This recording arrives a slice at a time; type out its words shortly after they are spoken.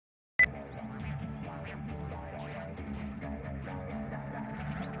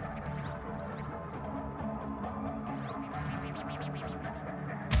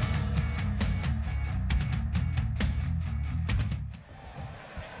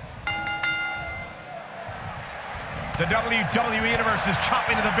The WWE Universe is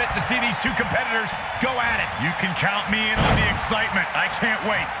chopping to the bit to see these two competitors go at it. You can count me in on the excitement. I can't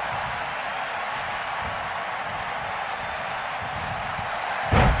wait.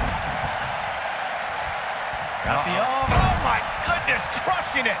 Got the arm. Oh, my goodness,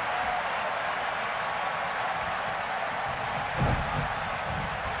 crushing it.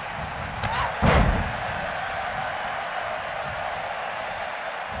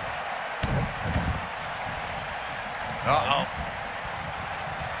 Uh-oh.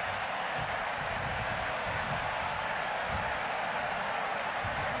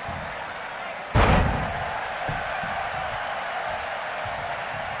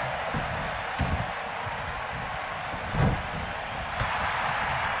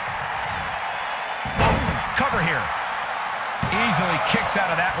 Cover here. Easily kicks out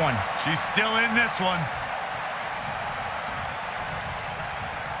of that one. She's still in this one.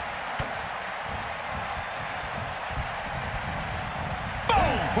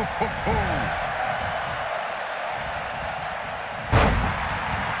 Oh,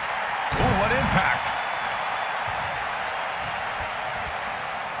 what impact.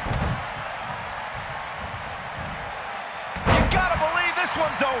 You gotta believe this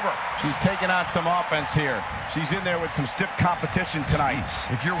one's over. She's taking on some offense here. She's in there with some stiff competition tonight.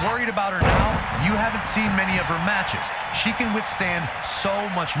 If you're worried about her now, you haven't seen many of her matches. She can withstand so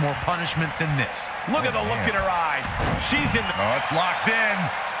much more punishment than this. Look at the look in her eyes. She's in the... Oh, it's locked in.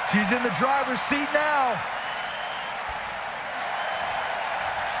 She's in the driver's seat now.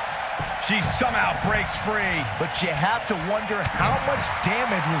 She somehow breaks free. But you have to wonder how much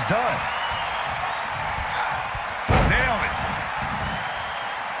damage was done. Nailed it.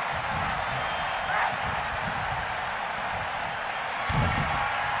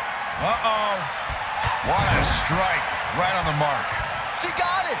 Uh-oh. What a strike. Right on the mark. She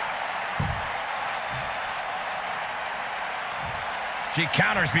got it. She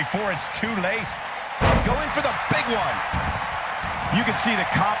counters before it's too late. Going for the big one. You can see the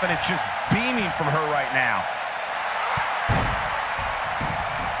confidence just beaming from her right now.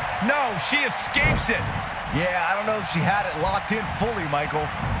 No, she escapes it. Yeah, I don't know if she had it locked in fully, Michael.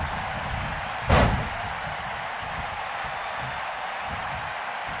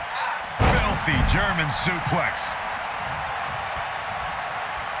 Filthy German suplex.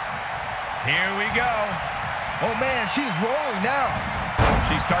 Here we go. Oh, man, she's rolling now.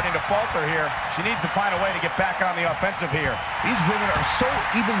 She's starting to falter here. She needs to find a way to get back on the offensive here. These women are so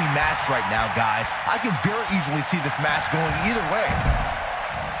evenly matched right now, guys. I can very easily see this match going either way.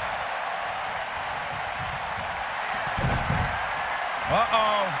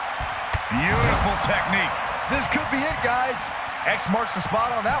 Uh-oh. Beautiful technique. This could be it, guys. X marks the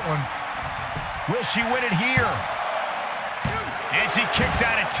spot on that one. Will she win it here? And she kicks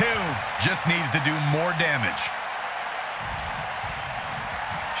out at 2. Just needs to do more damage.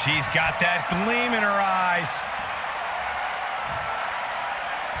 She's got that gleam in her eyes.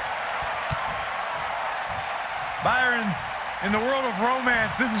 Byron, in the world of romance,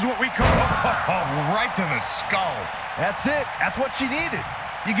 this is what we call right to the skull. That's it. That's what she needed.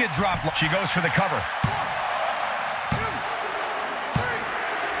 You get dropped. She goes for the cover.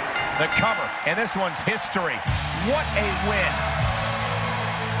 The cover, and this one's history. What a win.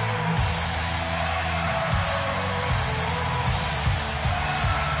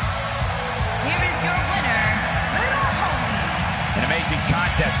 An amazing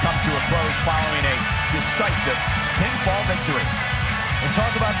contest comes to a close following a decisive pinfall victory. And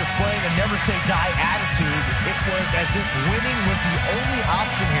talk about displaying a never-say-die attitude. It was as if winning was the only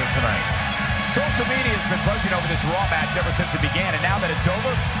option here tonight. Social media has been buzzing over this Raw match ever since it began, and now that it's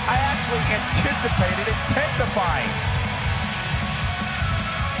over, I actually anticipated intensifying.